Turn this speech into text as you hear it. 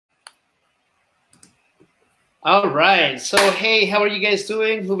All right. So, hey, how are you guys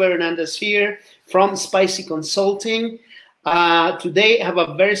doing? Juve Hernandez here from Spicy Consulting. Today, I have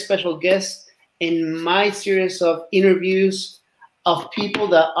a very special guest in my series of interviews of people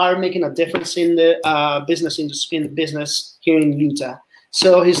that are making a difference in the business industry, in the business here in Utah.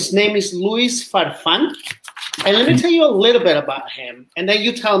 So, his name is Luis Farfan. And let me tell you a little bit about him, and then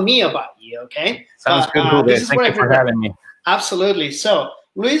you tell me about you, okay? Sounds good, Juve. Thank you for having me. Absolutely. So,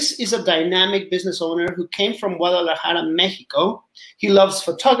 Luis is a dynamic business owner who came from Guadalajara, Mexico. He loves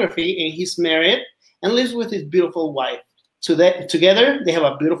photography, and he's married and lives with his beautiful wife. Together, they have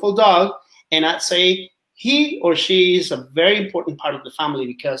a beautiful dog, and I'd say he or she is a very important part of the family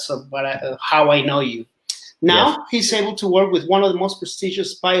because of how I know you. Now, yes, he's able to work with one of the most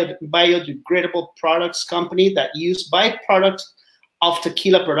prestigious biodegradable products company that use byproduct of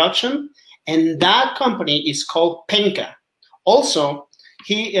tequila production, and that company is called Penca. Also,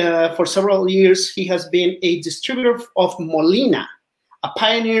 he for several years, he has been a distributor of Molina, a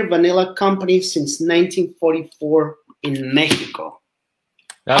pioneer vanilla company since 1944 in Mexico.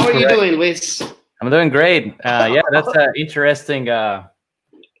 That's How are correct. you doing, Luis? I'm doing great. Yeah, that's an interesting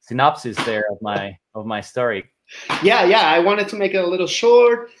synopsis there of my story. Yeah, I wanted to make it a little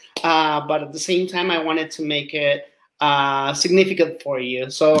short, but at the same time, I wanted to make it significant for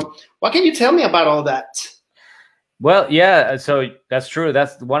you. So what can you tell me about all that? Well, yeah, so that's true.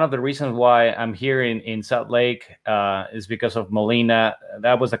 That's one of the reasons why I'm here in Salt Lake is because of Molina.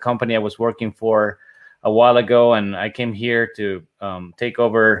 That was a company I was working for a while ago, and I came here to take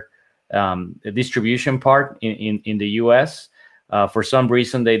over the distribution part in the U.S. For some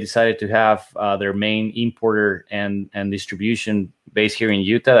reason, they decided to have their main importer and distribution base here in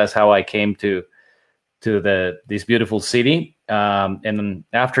Utah. That's how I came to this beautiful city. And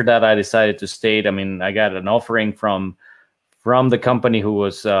after that, I decided to stay. I mean, I got an offering from the company who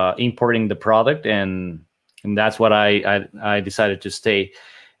was importing the product, and that's what I decided to stay.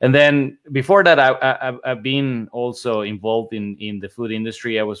 And then before that, I've been also involved in the food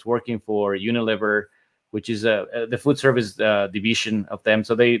industry. I was working for Unilever, which is the food service division of them.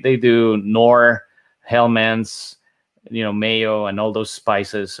 So they do Knorr, Hellmann's, mayo and all those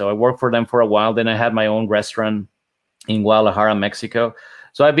spices. So I worked for them for a while. Then I had my own restaurant in Guadalajara, Mexico.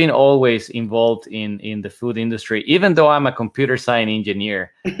 So I've been always involved in the food industry, even though I'm a computer science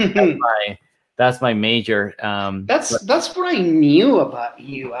engineer. That's my major. That's what I knew about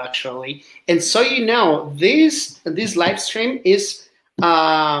you, actually. And so this live stream is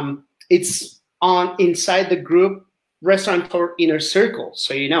it's on inside the group Restaurateur Inner Circle,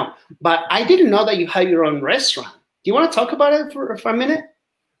 so you know. But I didn't know that you had your own restaurant. Do you want to talk about it for a minute?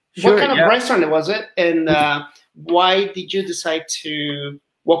 Sure, what kind of restaurant was it, and why did you decide to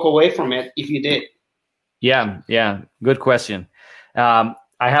walk away from it if you did? Yeah, good question. I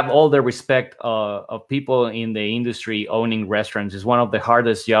have all the respect of people in the industry owning restaurants. It's one of the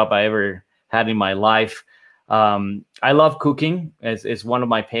hardest jobs I ever had in my life. I love cooking. It's one of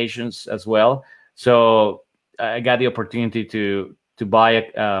my passions as well. So I got the opportunity to buy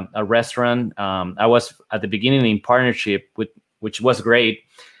a restaurant. I was at the beginning in partnership which was great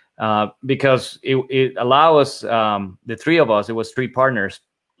because it allowed us, the three of us, it was three partners,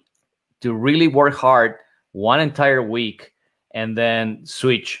 to really work hard one entire week and then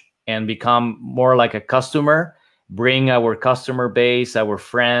switch and become more like a customer, bring our customer base, our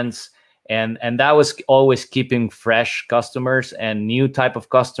friends, and that was always keeping fresh customers and new type of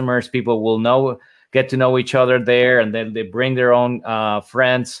customers. People will get to know each other there, and then they bring their own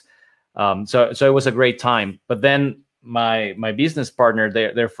friends. So it was a great time. But then my business partner,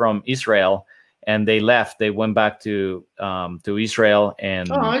 they're from Israel, and they left. They went back to Israel,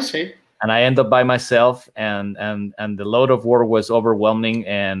 and I see. And I ended up by myself, and the load of work was overwhelming,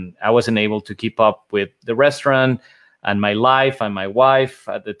 and I wasn't able to keep up with the restaurant and my life and my wife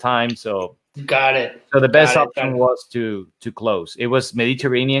at the time. So got it. So the best option was to close. It was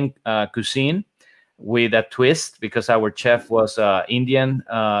Mediterranean cuisine with a twist because our chef was Indian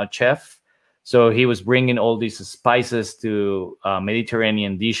chef. So he was bringing all these spices to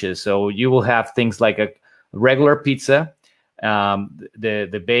Mediterranean dishes. So you will have things like a regular pizza.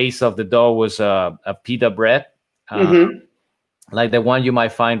 The base of the dough was a pita bread, like the one you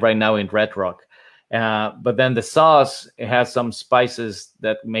might find right now in Red Rock. But then the sauce, it has some spices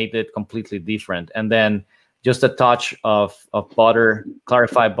that made it completely different. And then just a touch of butter,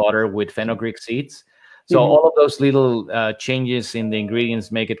 clarified butter with fenugreek seeds. So all of those little changes in the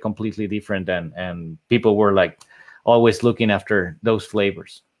ingredients make it completely different. And people were like always looking after those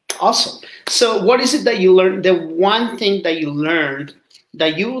flavors. Awesome. So what is it that you learned? The one thing that you learned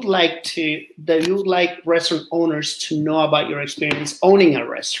that you would like restaurant owners to know about your experience owning a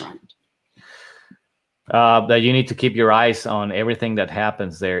restaurant? that you need to keep your eyes on everything that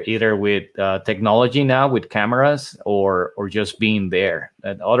happens there, either with technology now with cameras or just being there.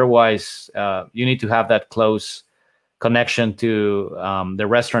 And otherwise, you need to have that close connection to the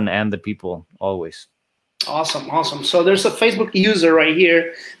restaurant and the people always. Awesome, awesome. So there's a Facebook user right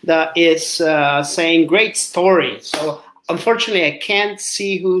here that is saying great story. So unfortunately, I can't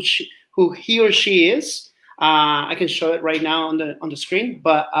see who he or she is. I can show it right now on the screen.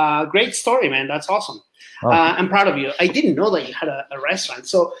 But great story, man. That's awesome. Oh. I'm proud of you. I didn't know that you had a restaurant.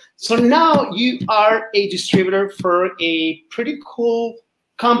 So now you are a distributor for a pretty cool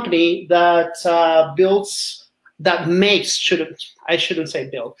company that that makes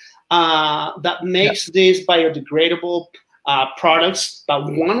these biodegradable products. But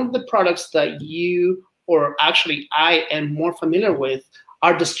one of the products that you, or actually I am more familiar with,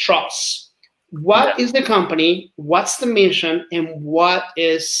 are the straws. What is the company? What's the mission? And what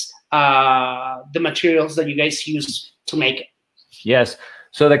is the materials that you guys use to make it? Yes.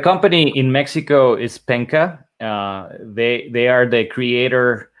 So the company in Mexico is Penca. They are the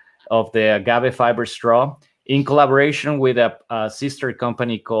creator of the agave fiber straw, in collaboration with a sister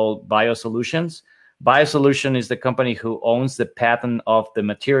company called BioSolutions. BioSolution is the company who owns the patent of the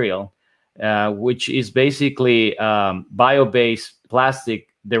material, which is basically bio-based plastic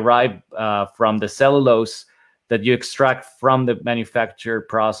derived from the cellulose that you extract from the manufacture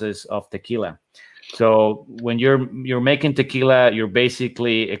process of tequila. So when you're making tequila, you're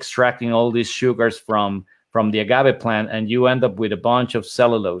basically extracting all these sugars from the agave plant, and you end up with a bunch of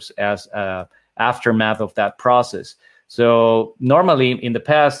cellulose as aftermath of that process. So normally in the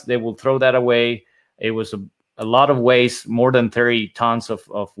past, they will throw that away. It was a lot of waste, more than 30 tons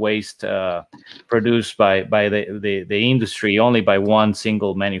of waste produced by the industry, only by one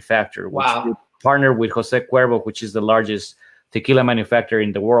single manufacturer. Wow. Which partnered with Jose Cuervo, which is the largest tequila manufacturer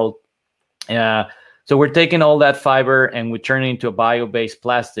in the world. So we're taking all that fiber and we turn it into a bio-based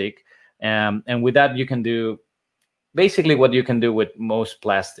plastic. And with that, you can do basically what you can do with most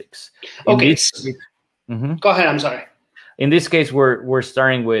plastics. Okay. Go ahead. I'm sorry. In this case, we're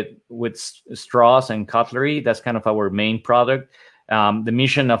starting with straws and cutlery. That's kind of our main product. The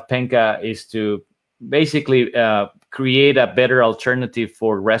mission of Penca is to basically create a better alternative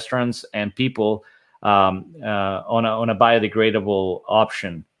for restaurants and people on a biodegradable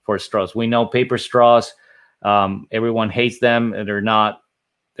option for straws. We know paper straws. Everyone hates them. They're not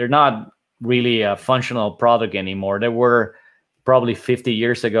really a functional product anymore. They were probably 50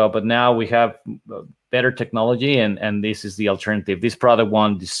 years ago, but now we have better technology, and this is the alternative. This product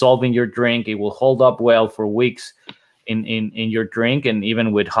won't dissolve in your drink. It will hold up well for weeks in your drink, and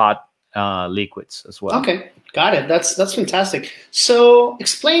even with hot liquids as well. Okay, got it. That's fantastic. So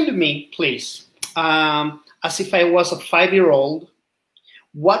explain to me, please, as if I was a 5-year-old,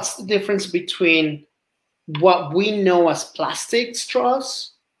 what's the difference between what we know as plastic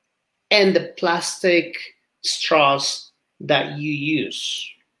straws and the plastic straws that you use,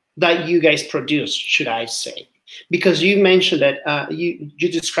 that you guys produce, should I say? Because you mentioned that you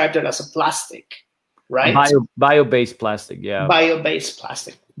described it as a plastic, right? Bio-based plastic, yeah. Bio-based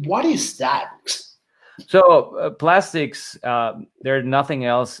plastic. What is that? So plastics, they're nothing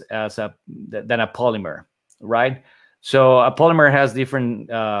else than a polymer, right? So a polymer has different,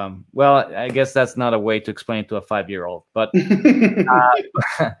 well, I guess that's not a way to explain to a 5-year-old, but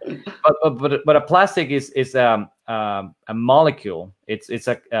but a plastic is a molecule. It's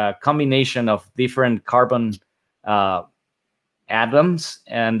a combination of different carbon atoms,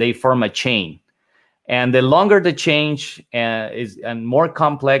 and they form a chain. And the longer the chain is and more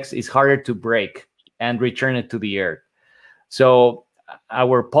complex, is harder to break and return it to the earth. So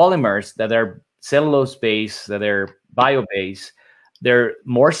our polymers that are cellulose-based, that are bio-based, they're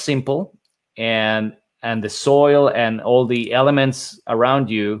more simple, and the soil and all the elements around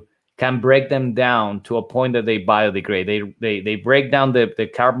you can break them down to a point that they biodegrade. They break down the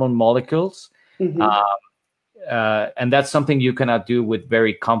carbon molecules, and that's something you cannot do with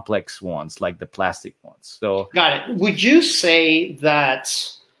very complex ones like the plastic ones. So got it. Would you say that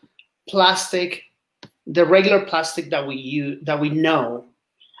plastic, the regular plastic that we use, that we know,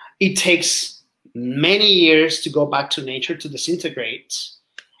 it takes many years to go back to nature to disintegrate?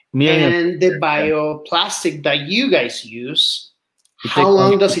 And the bioplastic that you guys use, how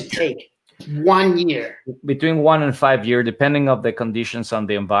long does it take? 1 year? Between 1 and 5 years, depending on the conditions on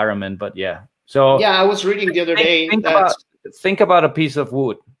the environment. But yeah. So yeah, I was reading the other day. Think about a piece of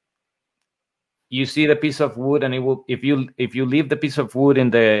wood. You see the piece of wood, and it will, if you leave the piece of wood in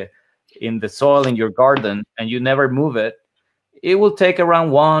the soil in your garden and you never move it, it will take around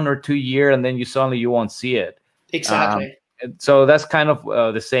 1 or 2 years, and then you won't see it. Exactly. So that's kind of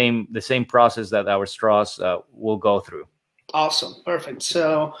the same process that our straws will go through. Awesome, perfect.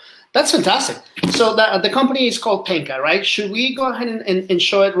 So that's fantastic. So the company is called Penka, right? Should we go ahead and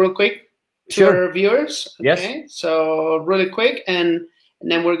show it real quick to our viewers? Okay. Yes. So really quick, and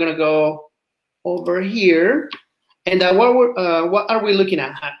then we're gonna go over here. And what are we looking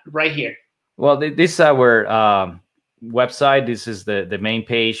at right here? Well, this is our website. This is the main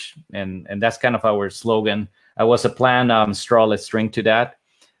page, and that's kind of our slogan. I was a plan straw. Let's drink to that.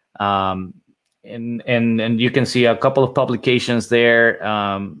 And you can see a couple of publications there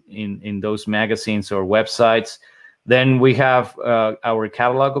in those magazines or websites. Then we have our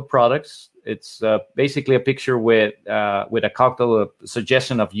catalog of products. It's basically a picture with a cocktail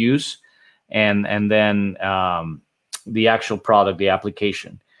suggestion of use, and then the actual product, the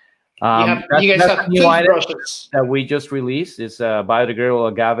application. You guys have toothbrushes that we just released. It's a biodegradable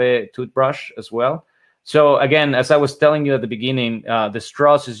agave toothbrush as well. So again, as I was telling you at the beginning, the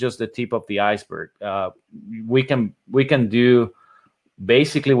straws is just the tip of the iceberg. We can do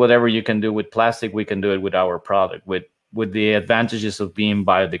basically whatever you can do with plastic. We can do it with our product, with the advantages of being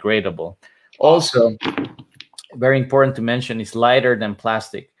biodegradable. Also, very important to mention, it's lighter than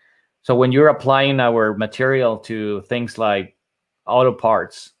plastic. So when you're applying our material to things like auto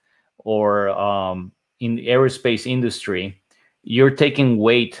parts or in the aerospace industry, you're taking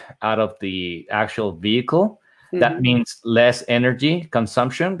weight out of the actual vehicle. Mm-hmm. That means less energy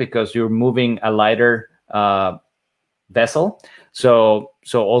consumption because you're moving a lighter vessel. So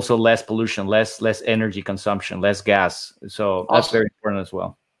also less pollution, less energy consumption, less gas. So that's very important as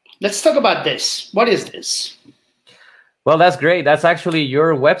well. Let's talk about this. What is this? Well, that's great. That's actually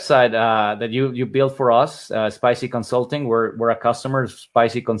your website that you built for us, Spicy Consulting. We're a customer of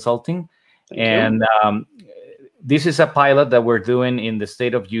Spicy Consulting. Thank you. This is a pilot that we're doing in the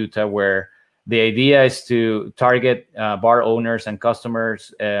state of Utah, where the idea is to target bar owners and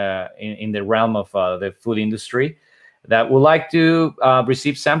customers in the realm of the food industry that would like to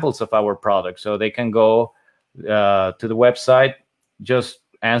receive samples of our products. So they can go to the website, just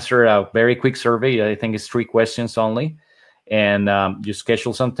answer a very quick survey. I think it's 3 questions only. And you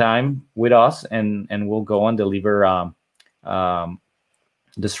schedule some time with us, and we'll go and deliver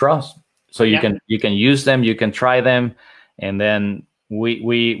the straws. So you can use them, you can try them, and then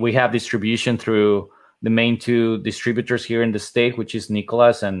we have distribution through the main 2 distributors here in the state, which is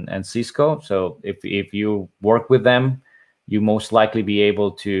Nicholas and Cisco. So if you work with them, you most likely be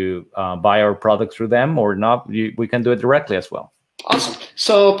able to buy our product through them, or not. We can do it directly as well. Awesome.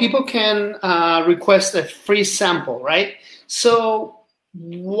 So people can request a free sample, right? So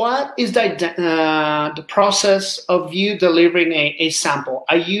what is the process of you delivering a sample?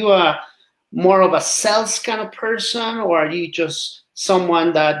 Are you more of a sales kind of person, or are you just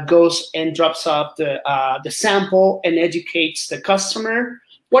someone that goes and drops off the sample and educates the customer?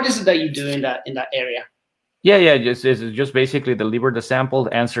 What is it that you do in that area? Yeah, just basically deliver the sample,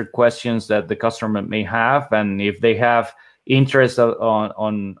 answer questions that the customer may have, and if they have interest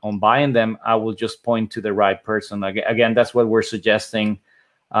on buying them, I will just point to the right person. Again, that's what we're suggesting,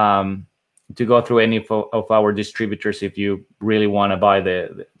 to go through any of our distributors if you really want to buy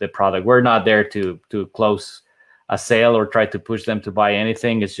the product. We're not there to close a sale or try to push them to buy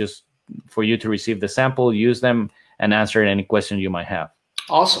anything. It's just for you to receive the sample, use them, and answer any question you might have.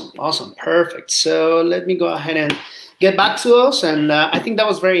 Awesome, perfect. So let me go ahead and get back to us, and I think that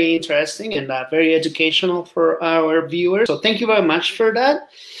was very interesting and very educational for our viewers. So thank you very much for that.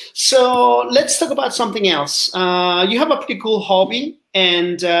 So let's talk about something else. You have a pretty cool hobby,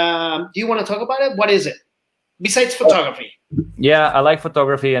 and do you want to talk about it? What is it besides photography? Yeah, I like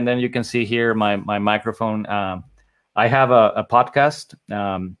photography, and then you can see here my microphone. I have a podcast.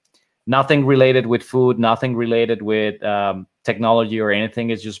 Nothing related with food, nothing related with technology or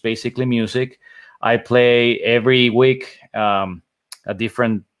anything. It's just basically music. I play every week a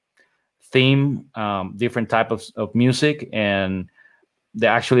different theme, different type of music, and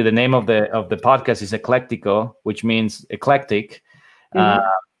actually the name of the podcast is Eclectico, which means eclectic. Mm-hmm.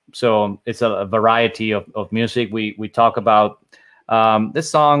 So it's a variety of music. We talk about the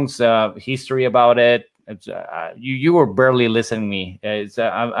songs, history about it. You were barely listening to me.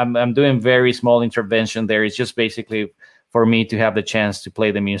 I'm doing very small intervention there. It's just basically for me to have the chance to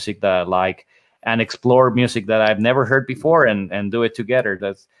play the music that I like and explore music that I've never heard before, and do it together.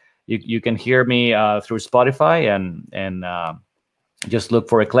 That's you can hear me through Spotify and just look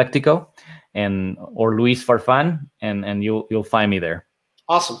for Eclectico or Luis Farfan, and you'll find me there.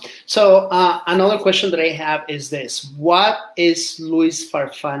 Awesome. So another question that I have is this: what is Luis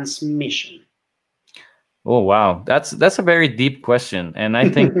Farfan's mission? Oh wow, that's a very deep question, and I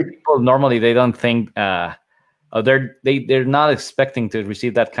think people normally they don't think they're not expecting to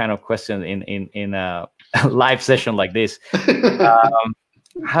receive that kind of question in a live session like this.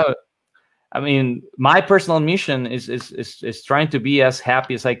 How? I mean, my personal mission is trying to be as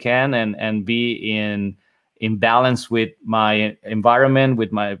happy as I can and be in balance with my environment,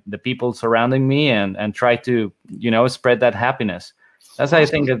 with the people surrounding me, and try to, you know, spread that happiness. That's I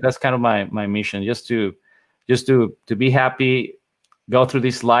think that's kind of my mission, just to be happy, go through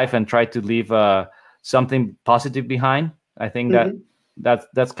this life and try to leave something positive behind. I think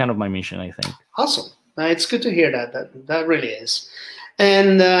that's kind of my mission, I think. Awesome. It's good to hear that really is.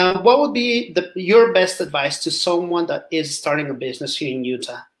 And what would be your best advice to someone that is starting a business here in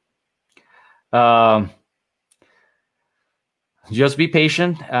Utah? Just be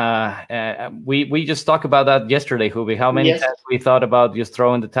patient. We just talked about that yesterday, Juve. How many times we thought about just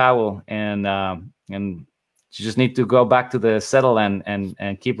throwing the towel, and you just need to go back to the settle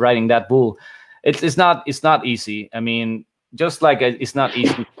and keep riding that bull. It's not easy. I mean, just like it's not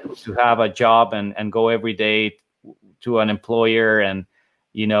easy to have a job and go every day to an employer and,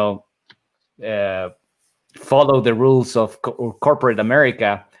 you know, follow the rules of corporate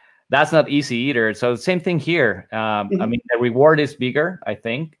America. That's not easy either. So the same thing here. I mean, the reward is bigger, I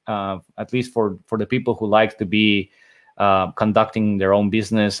think, at least for the people who like to be conducting their own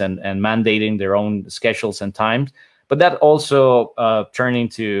business and mandating their own schedules and times. But that also turn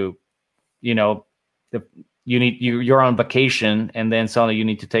into, you know, you're on vacation and then suddenly you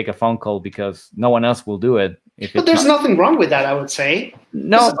need to take a phone call because no one else will do it. But there's nothing wrong with that, I would say.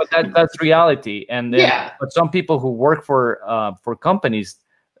 No, but that's reality. And then, but some people who work for companies,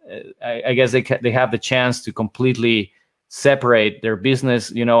 I guess they have the chance to completely separate their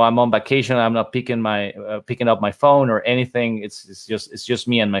business. You know, I'm on vacation. I'm not picking up my phone or anything. It's just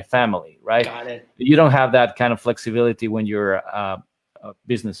me and my family, right? Got it. You don't have that kind of flexibility when you're a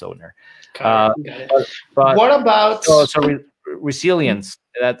business owner. Got it. But what about resilience?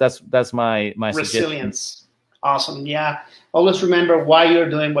 That's my resilience. Suggestion. Awesome. Yeah. Always remember why you're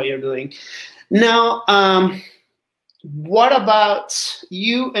doing what you're doing. Now, what about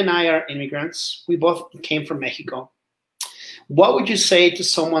you and I are immigrants? We both came from Mexico. What would you say to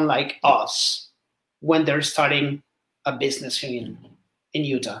someone like us when they're starting a business here in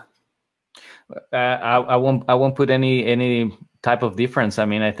Utah? I won't put any type of difference. I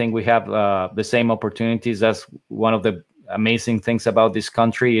mean, I think we have the same opportunities. That's one of the amazing things about this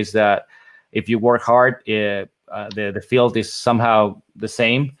country, is that if you work hard, the field is somehow the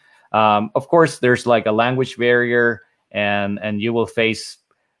same. Of course, there's like a language barrier, and you will face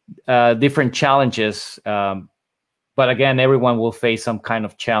different challenges. But again, everyone will face some kind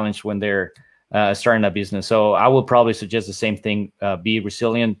of challenge when they're starting a business. So I will probably suggest the same thing. Be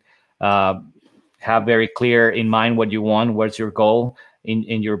resilient. Have very clear in mind what you want, what's your goal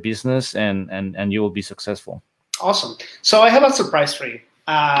in your business, and you will be successful. Awesome. So I have a surprise for you.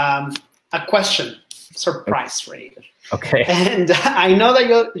 A question, surprise for you. Okay. And I know that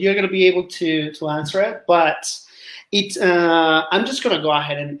you're going to be able to answer it, but I'm just going to go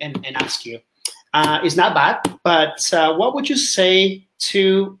ahead and ask you. It's not bad, but what would you say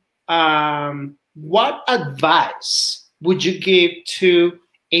to what advice would you give to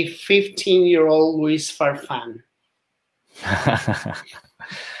a 15-year-old Luis Farfan?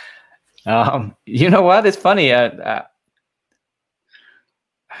 You know what? It's funny. I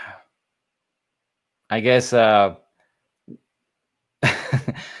guess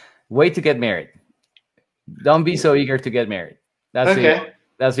wait to get married. Don't be so eager to get married. That's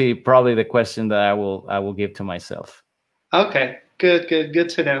probably the question that I will give to myself. Okay, good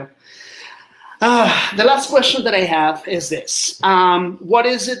to know. The last question that I have is this: what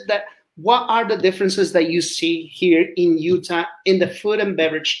are the differences that you see here in Utah in the food and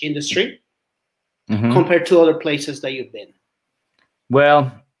beverage industry compared to other places that you've been?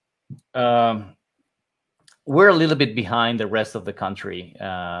 Well, we're a little bit behind the rest of the country,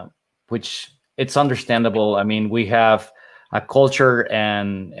 which it's understandable. I mean, we have a culture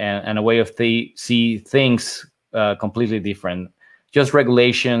and a way of see things completely different. Just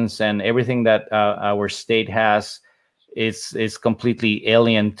regulations and everything that our state has is completely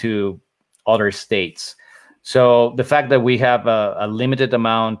alien to other states. So the fact that we have a limited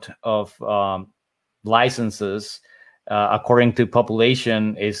amount of licenses according to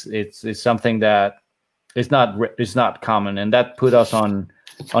population is something that is not common, and that put us on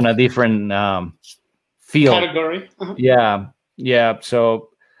a different field. Category. Yeah. So,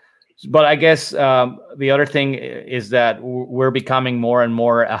 but I guess the other thing is that we're becoming more and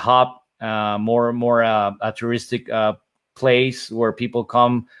more a hub, more and more a touristic place where people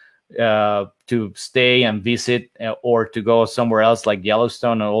come to stay and visit, or to go somewhere else like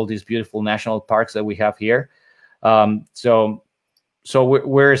Yellowstone and all these beautiful national parks that we have here. So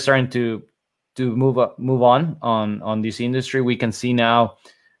we're starting to move on this industry. We can see now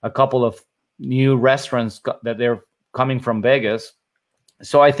a couple of new restaurants that they're coming from Vegas.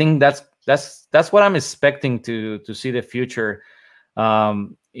 So I think that's what I'm expecting to see the future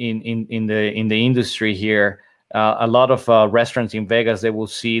in the industry here. A lot of restaurants in Vegas, they will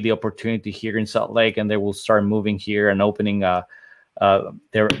see the opportunity here in Salt Lake, and they will start moving here and opening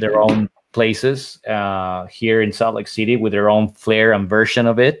their own places here in Salt Lake City with their own flair and version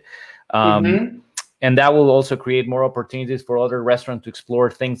of it. And that will also create more opportunities for other restaurants to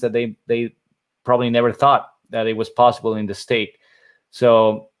explore things that they probably never thought that it was possible in the state.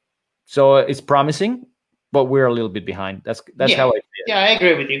 So it's promising, but we're a little bit behind. That's how I see it. Yeah, I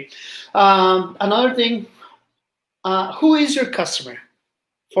agree with you. Another thing, who is your customer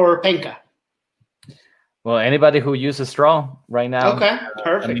for Penca? Well, anybody who uses straw right now. Okay,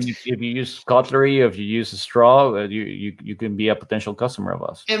 perfect. I mean, if you use cutlery, if you use a straw, you can be a potential customer of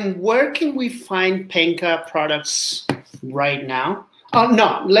us. And where can we find Penca products right now?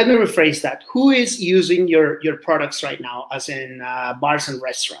 No, let me rephrase that. Who is using your products right now, as in bars and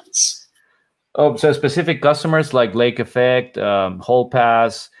restaurants? Oh, so specific customers like Lake Effect, Whole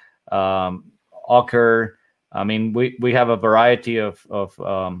Pass, Ocker. I mean, we have a variety of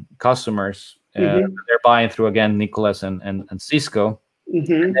customers. They're buying through, again, Nicholas and Cisco,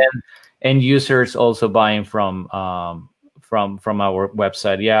 and then end users also buying from our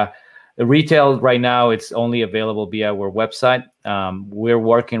website. Yeah, the retail right now, it's only available via our website. We're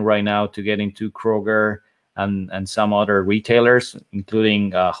working right now to get into Kroger and some other retailers,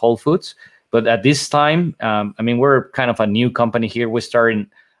 including Whole Foods. But at this time, I mean, we're kind of a new company here. We started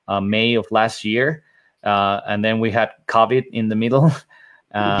in May of last year, and then we had COVID in the middle.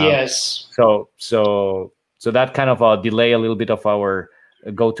 Yes. So that kind of delay a little bit of our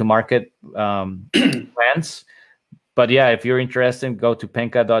go-to-market plans. But yeah, if you're interested, go to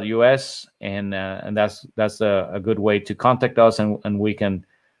penca.us, and that's a good way to contact us, and we can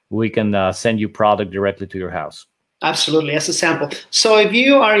send you product directly to your house. Absolutely, as a sample. So if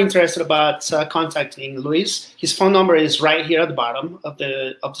you are interested about contacting Luis, his phone number is right here at the bottom of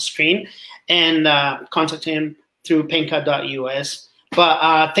the screen, and contact him through penca.us.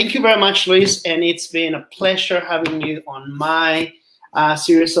 But thank you very much, Luis, and it's been a pleasure having you on my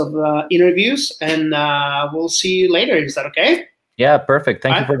series of interviews, and we'll see you later. Is that okay? Yeah, perfect.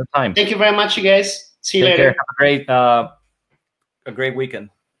 Thank you for the time. Thank you very much, you guys. See you later. Take care. Have a great weekend.